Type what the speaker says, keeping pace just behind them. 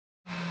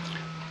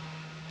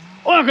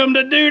Welcome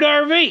to Dude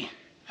RV.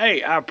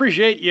 Hey, I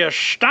appreciate you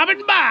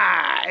stopping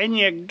by, and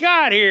you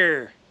got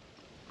here.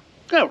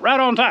 Oh, right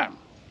on time.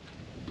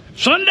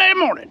 Sunday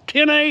morning,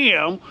 10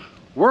 a.m.,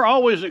 we're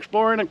always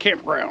exploring a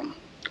campground.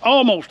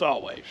 Almost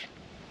always.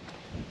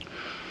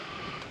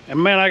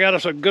 And man, I got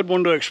us a good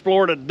one to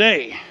explore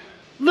today.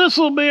 This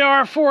will be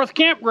our fourth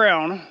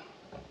campground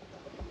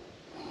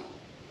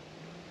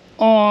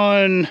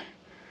on...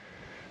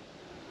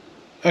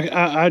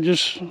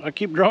 I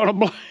keep drawing a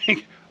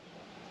blank.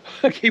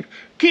 I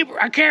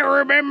can't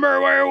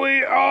remember where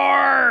we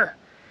are.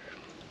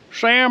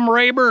 Sam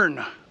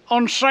Rayburn,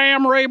 on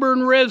Sam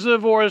Rayburn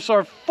Reservoir. It's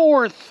our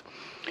fourth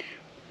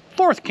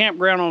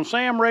campground on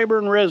Sam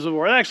Rayburn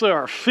Reservoir. It's actually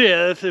our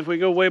fifth if we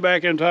go way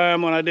back in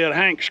time when I did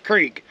Hanks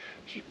Creek,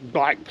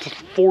 like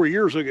 4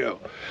 years ago.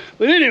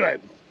 But anyway,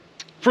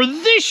 for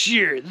this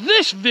year,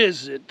 this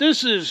visit,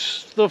 this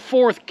is the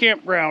fourth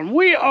campground.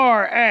 We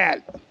are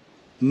at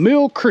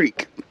Mill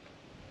Creek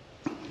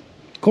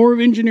Corps of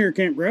Engineer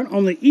Campground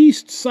on the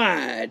east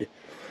side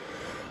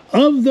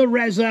of the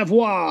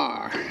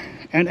reservoir.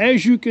 And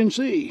as you can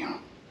see,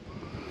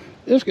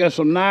 it's got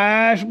some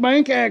nice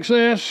bank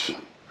access.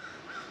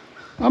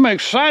 I'm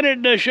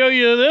excited to show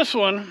you this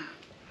one.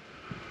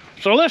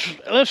 So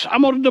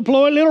I'm gonna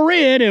deploy Little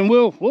Red and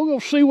we'll go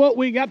see what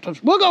we got to, I'm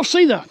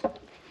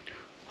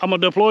gonna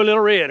deploy Little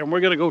Red and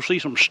we're gonna go see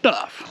some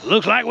stuff.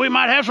 Looks like we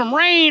might have some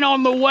rain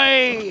on the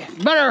way.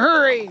 Better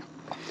hurry,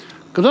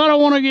 because I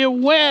don't want to get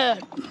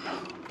wet.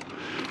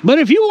 But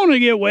if you want to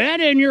get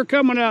wet and you're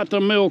coming out to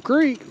Mill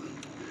Creek,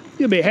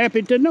 you'll be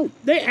happy to know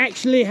they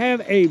actually have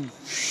a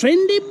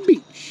sandy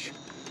beach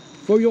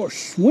for your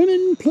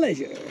swimming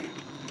pleasure.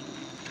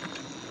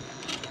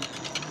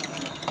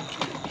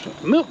 So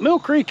Mill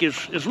Creek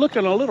is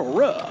looking a little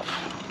rough.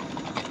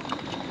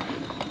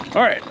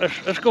 All right,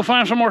 let's go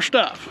find some more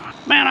stuff.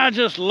 Man, I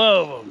just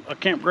love a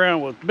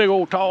campground with big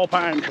old tall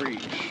pine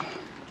trees.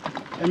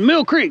 And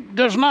Mill Creek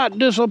does not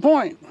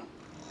disappoint.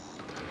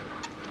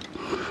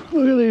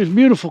 Look at these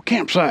beautiful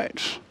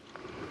campsites.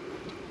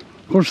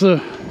 Of course,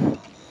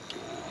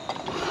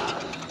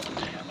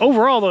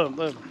 overall,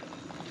 the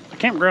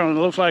campground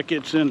looks like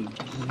it's in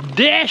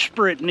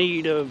desperate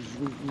need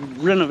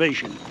of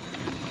renovation.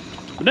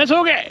 But that's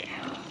okay.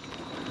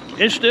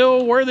 It's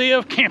still worthy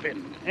of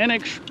camping and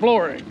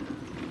exploring.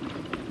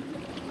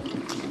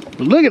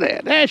 But look at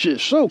that. That's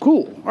just so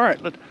cool. All right,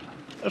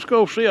 let's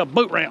go see a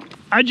boat ramp.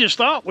 I just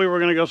thought we were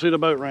going to go see the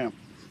boat ramp.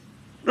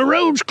 The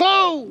road's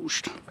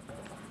closed.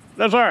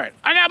 That's all right.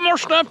 I got more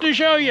stuff to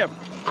show you.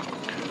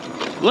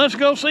 Let's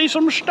go see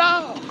some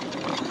stuff.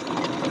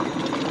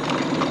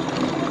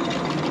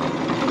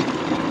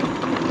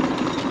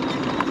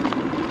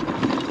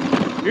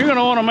 You're going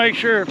to want to make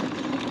sure,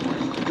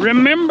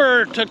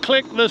 remember to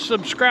click the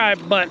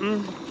subscribe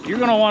button. You're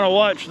going to want to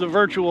watch the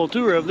virtual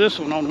tour of this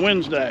one on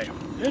Wednesday.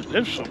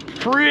 It's a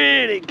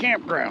pretty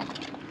campground.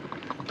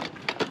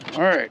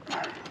 All right.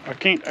 I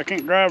can't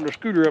drive the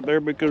scooter up there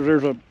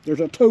because there's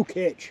a tow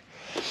catch.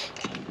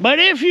 But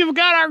if you've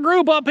got our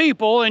group of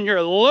people and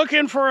you're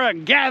looking for a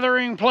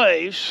gathering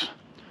place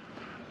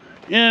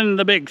in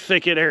the big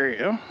thicket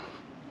area,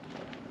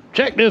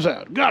 check this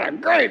out. Got a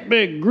great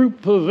big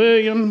group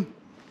pavilion.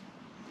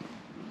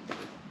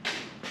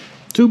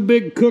 2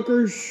 big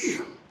cookers.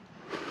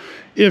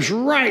 It's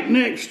right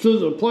next to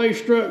the play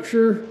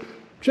structure.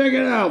 Check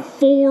it out,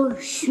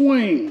 4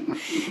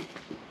 swings.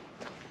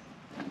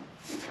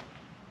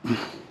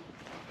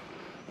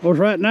 Of course,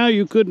 right now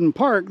you couldn't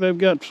park. They've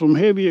got some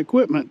heavy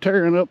equipment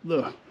tearing up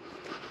the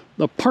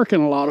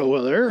parking lot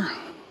over there.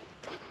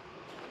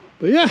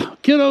 But yeah,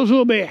 kiddos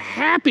will be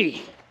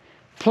happy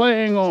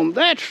playing on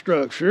that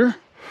structure.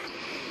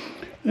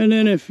 And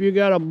then if you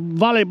got a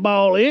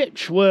volleyball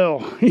itch,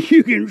 well,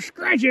 you can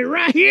scratch it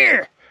right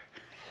here.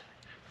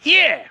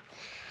 Yeah.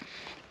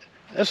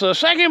 It's a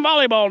second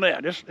volleyball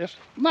net. It's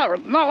not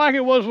like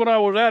it was when I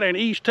was out in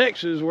East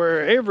Texas,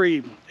 where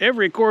every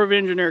Corps of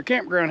Engineer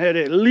campground had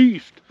at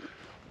least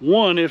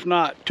 1, if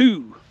not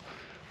 2,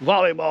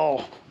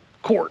 volleyball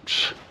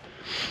courts.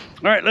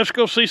 All right, let's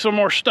go see some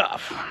more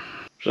stuff.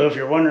 So if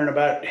you're wondering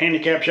about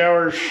handicap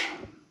showers,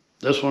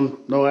 this one,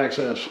 no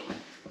access.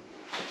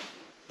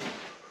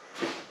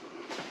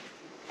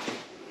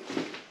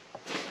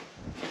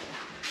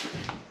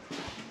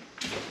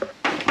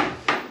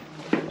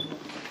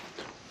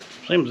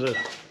 Seems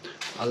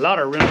a lot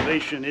of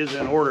renovation is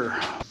in order.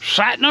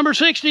 Site number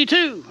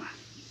 62.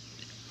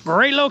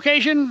 Great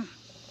location.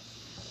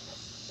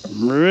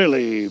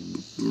 Really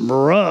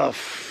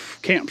rough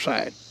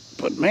campsite.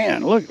 But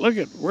man, look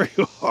at where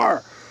you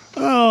are.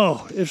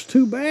 Oh, it's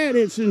too bad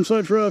it's in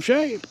such rough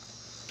shape.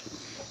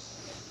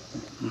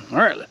 All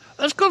right,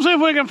 let's go see if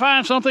we can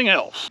find something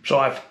else. So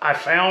I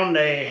found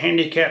a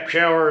handicap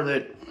shower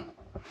that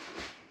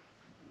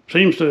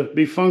seems to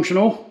be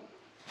functional.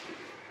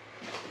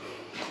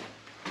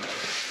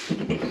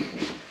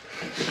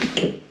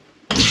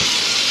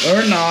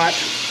 Or not.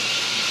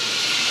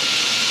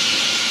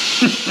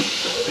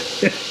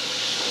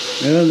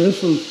 Yeah,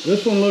 this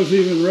one looks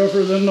even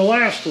rougher than the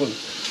last one.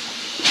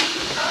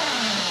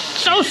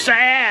 So so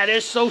sad.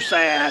 It's so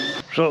sad.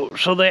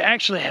 So they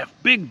actually have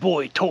big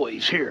boy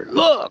toys here.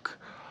 Look.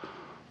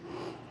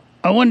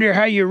 I wonder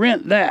how you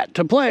rent that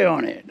to play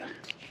on it.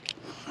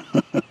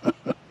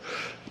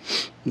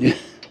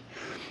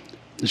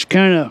 It's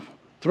kind of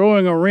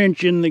throwing a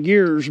wrench in the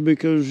gears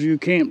because you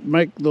can't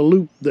make the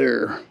loop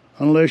there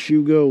unless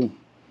you go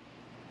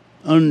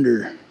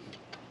under.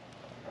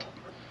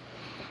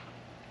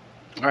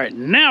 All right,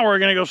 now we're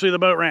gonna go see the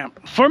boat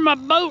ramp. For my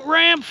boat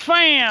ramp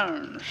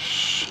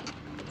fans,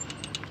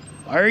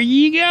 there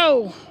you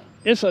go.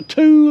 It's a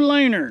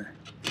 2-laner.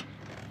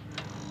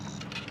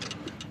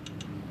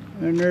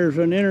 And there's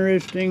an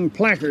interesting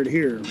placard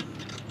here.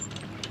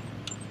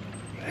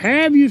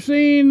 Have you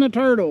seen the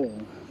turtle?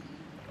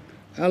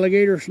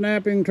 Alligator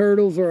snapping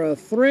turtles are a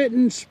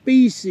threatened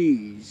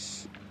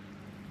species.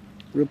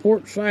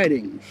 Report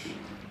sightings.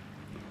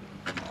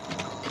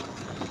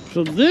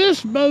 So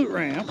this boat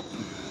ramp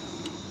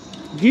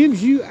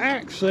gives you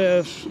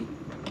access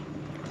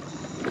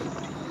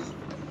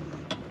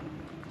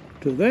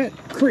to that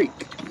creek.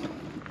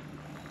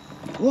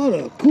 What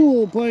a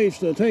cool place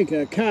to take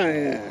a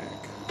kayak.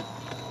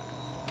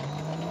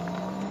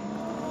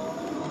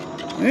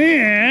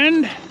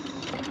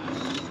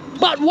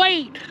 But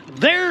wait,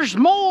 there's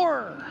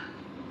more.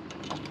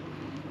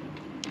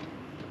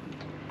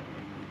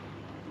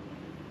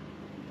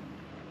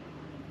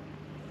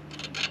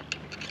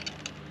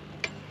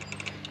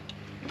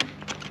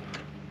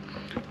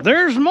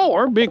 There's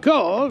more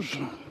because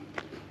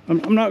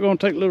I'm not going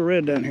to take Little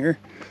Red down here.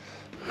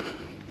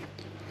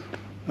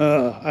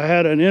 I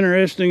had an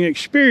interesting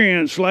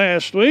experience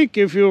last week,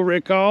 if you'll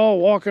recall,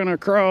 walking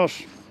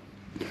across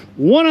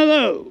one of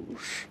those.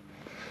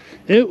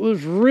 It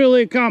was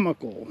really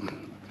comical.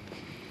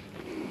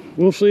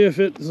 We'll see if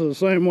it's the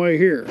same way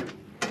here.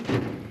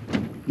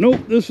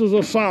 Nope, this is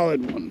a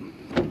solid one.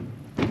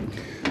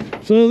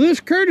 So this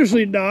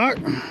courtesy dock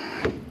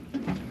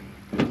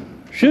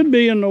should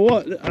be in the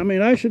water. I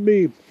mean, I should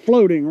be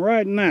floating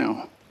right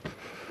now.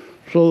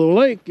 So the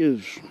lake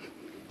is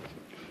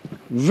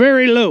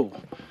very low.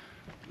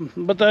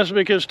 But that's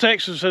because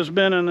Texas has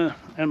been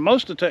and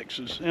most of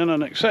Texas, in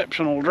an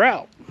exceptional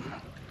drought.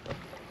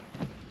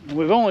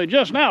 We've only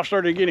just now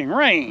started getting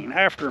rain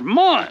after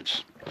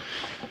months.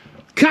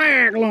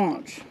 Kayak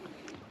launch.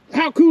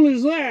 How cool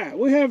is that?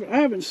 I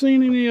haven't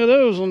seen any of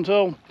those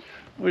until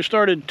we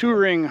started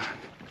touring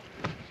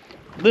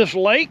this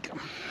lake.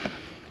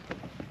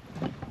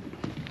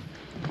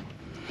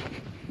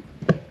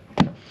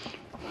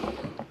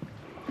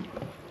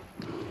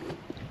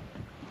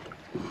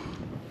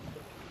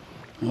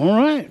 All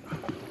right.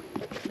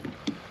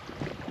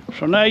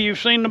 So now you've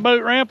seen the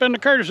boat ramp and the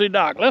courtesy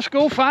dock. Let's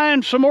go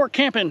find some more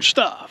camping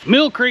stuff.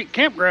 Mill Creek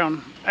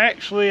Campground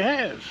actually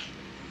has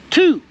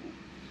 2.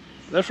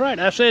 That's right,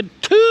 I said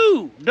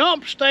 2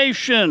 dump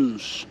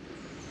stations.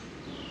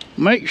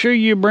 Make sure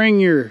you bring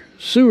your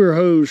sewer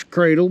hose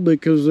cradle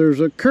because there's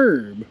a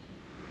curb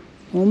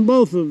on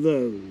both of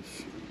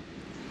those.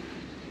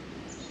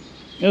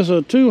 It's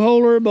a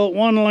 2-holer but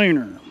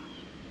 1-laner.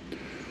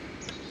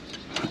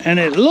 And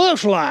it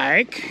looks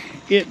like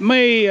it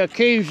may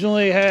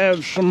occasionally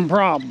have some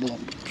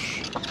problems.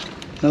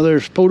 Now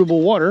there's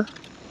potable water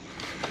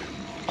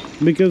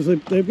because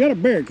they've got a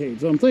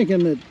barricade, so I'm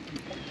thinking that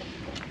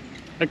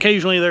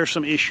occasionally there's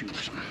some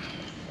issues.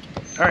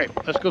 All right,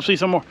 let's go see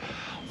some more.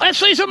 Let's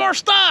see some more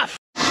stuff.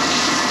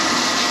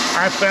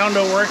 I found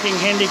a working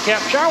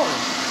handicap shower.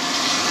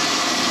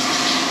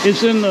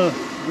 It's in the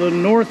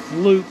north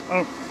loop.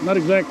 I'm not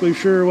exactly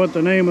sure what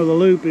the name of the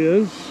loop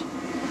is.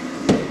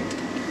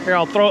 Here,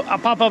 I'll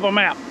pop up a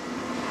map.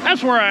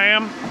 That's where I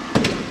am.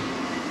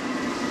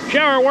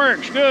 Shower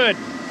works, good.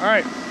 All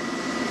right.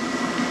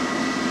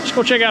 Let's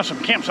go check out some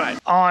campsites.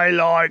 I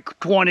like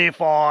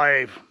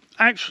 25.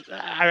 I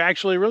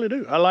actually really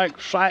do. I like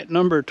site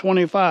number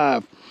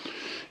 25.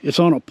 It's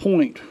on a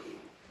point.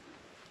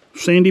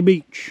 Sandy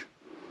Beach.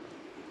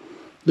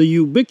 The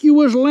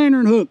ubiquitous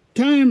lantern hook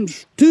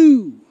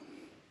 ×2.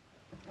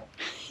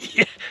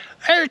 Yeah,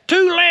 there's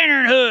 2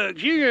 lantern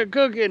hooks. You can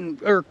cook in,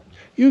 or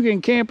you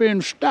can camp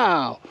in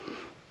style.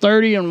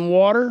 30 in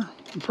water.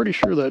 I'm pretty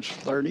sure that's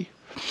 30.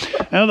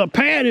 Now the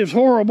pad is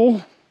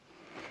horrible.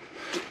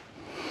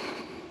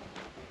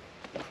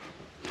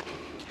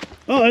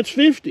 Oh, that's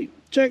 50.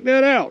 Check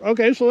that out.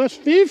 Okay, so that's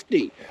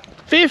 50.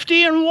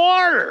 50 in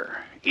water.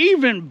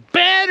 Even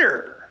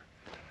better.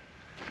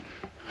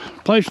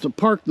 Place to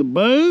park the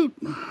boat.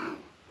 I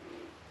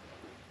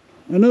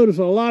notice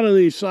a lot of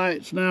these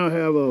sites now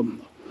have a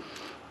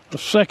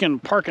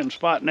second parking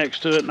spot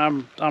next to it,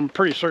 and I'm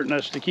pretty certain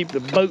that's to keep the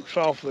boats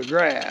off the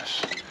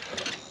grass.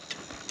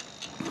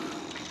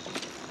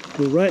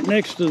 So right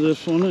next to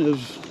this one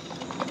is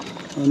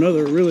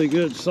another really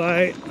good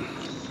site.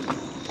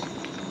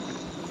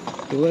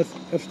 So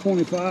that's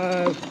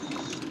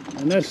 25,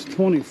 and that's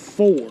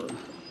 24.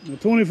 Now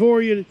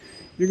 24, you're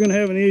gonna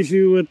have an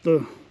issue with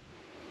the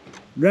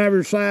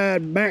driver's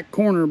side back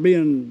corner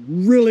being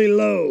really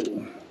low.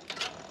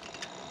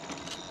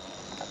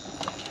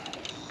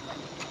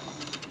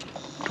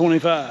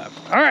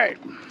 25. All right.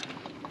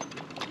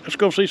 let's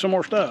go see some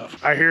more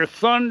stuff. I hear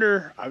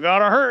thunder. I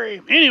gotta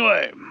hurry.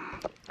 Anyway,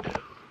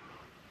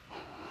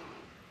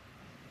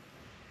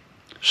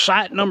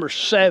 site number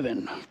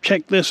 7.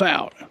 Check this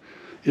out.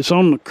 It's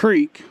on the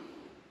creek.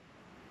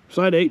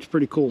 Site 8's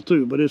pretty cool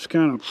too, but it's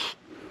kind of,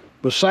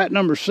 but site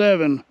number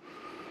 7,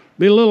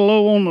 be a little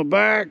low on the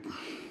back,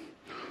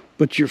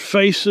 but you're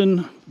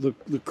facing the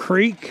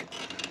creek.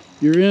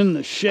 You're in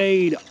the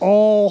shade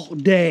all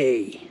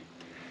day.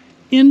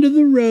 Into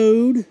the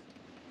road.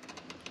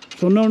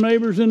 So no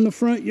neighbors in the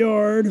front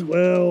yard.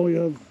 Well, you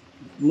have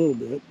a little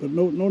bit, but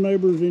no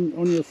neighbors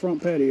on your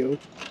front patio.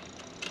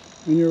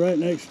 And you're right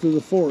next to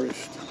the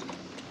forest.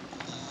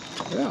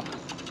 Yeah.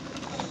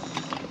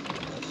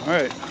 All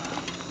right.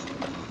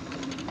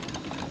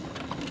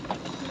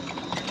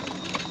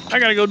 I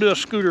gotta go do a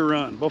scooter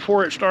run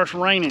before it starts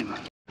raining.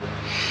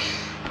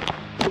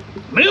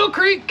 Mill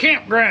Creek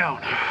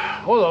Campground.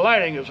 Oh, the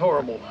lighting is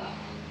horrible.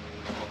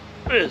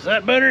 Is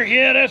that better?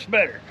 Yeah, that's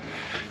better.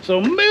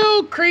 So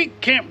Mill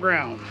Creek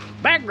Campground.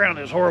 Background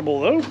is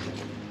horrible though.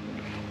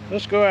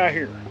 Let's go out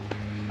here.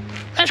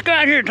 Let's go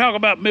out here and talk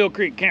about Mill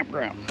Creek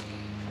Campground.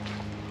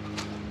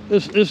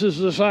 This is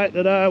the site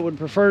that I would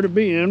prefer to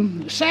be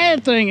in. The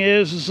sad thing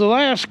is the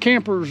last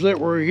campers that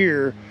were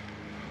here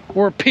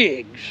were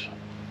pigs.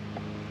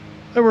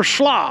 They were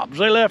slobs.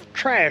 They left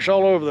trash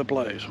all over the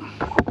place.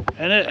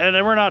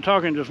 And we're not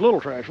talking just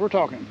little trash. We're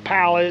talking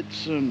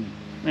pallets and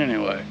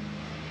anyway.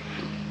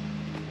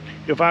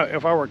 If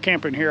I were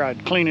camping here,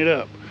 I'd clean it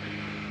up.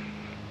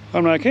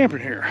 I'm not camping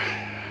here.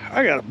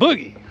 I got a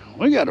boogie.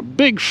 We got a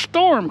big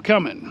storm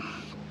coming.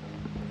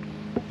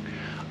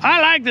 I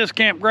like this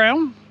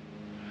campground.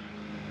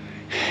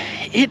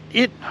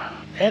 It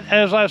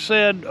as I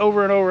said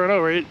over and over and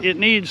over, it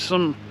needs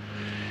some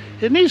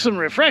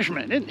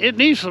refreshment. It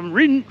needs some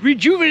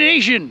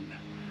rejuvenation.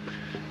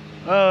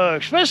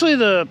 Especially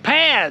the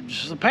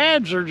pads. The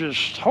pads are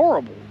just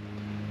horrible.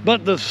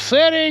 But the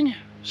setting,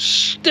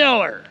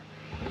 stellar.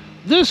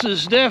 This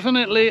is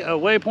definitely a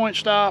waypoint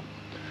stop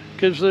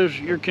because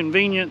you're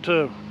convenient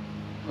to,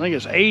 I think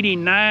it's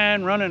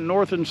 89 running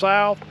north and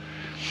south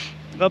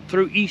up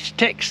through East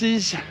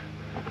Texas.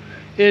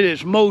 It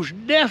is most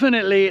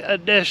definitely a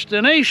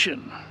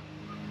destination.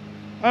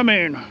 I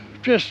mean,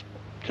 just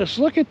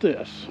look at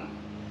this.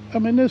 I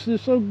mean, this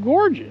is so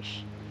gorgeous.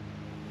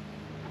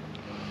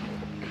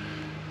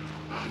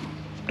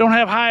 Don't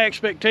have high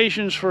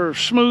expectations for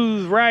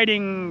smooth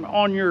riding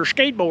on your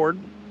skateboard.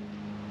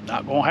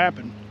 Not gonna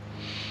happen.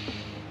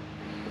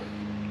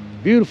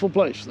 Beautiful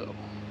place though.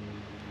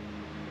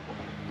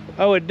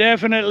 I would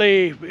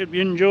definitely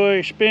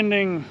enjoy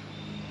spending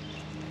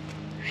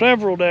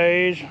several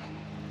days.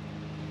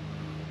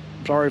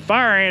 Sorry,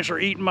 fire ants are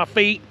eating my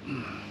feet.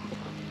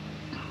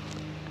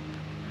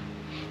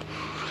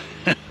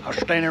 I was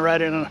standing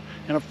right in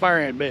a fire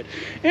ant bed.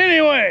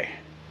 Anyway,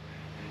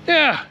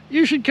 yeah,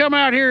 you should come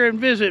out here and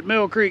visit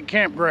Mill Creek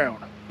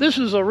Campground. This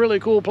is a really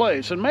cool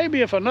place, and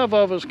maybe if enough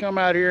of us come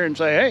out here and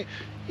say, hey,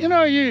 you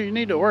know, you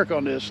need to work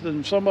on this,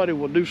 then somebody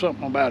will do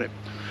something about it.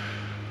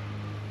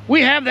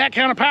 We have that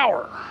kind of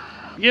power.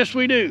 Yes,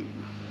 we do.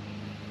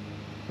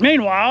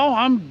 Meanwhile,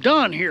 I'm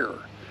done here.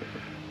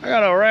 I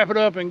gotta wrap it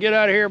up and get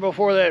out of here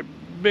before that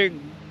big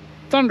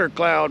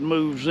thundercloud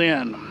moves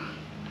in.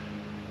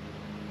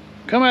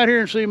 Come out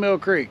here and see Mill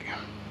Creek.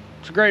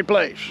 It's a great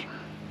place.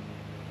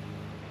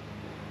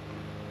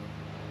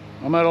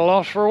 I'm at a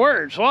loss for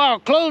words, so I'll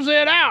close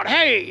it out.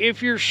 Hey,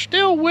 if you're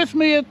still with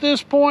me at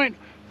this point,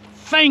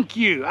 thank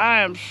you.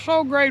 I am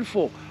so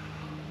grateful.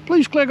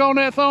 Please click on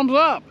that thumbs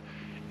up.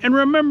 And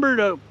remember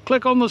to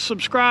click on the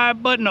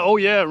subscribe button. Oh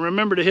yeah,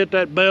 remember to hit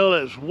that bell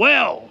as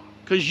well,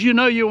 because you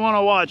know you want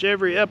to watch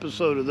every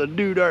episode of the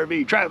Dude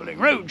RV Traveling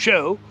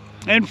Roadshow.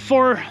 And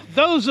for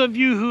those of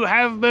you who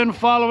have been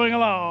following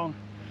along,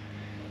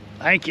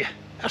 thank you.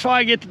 That's why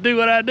I get to do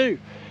what I do.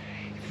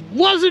 If it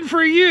wasn't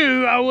for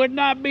you, I would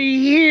not be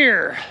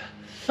here.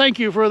 Thank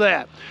you for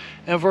that.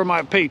 And for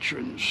my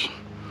patrons,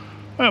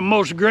 I'm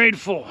most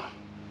grateful.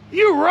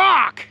 You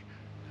rock!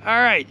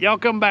 All right, y'all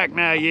come back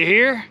now, you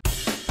hear?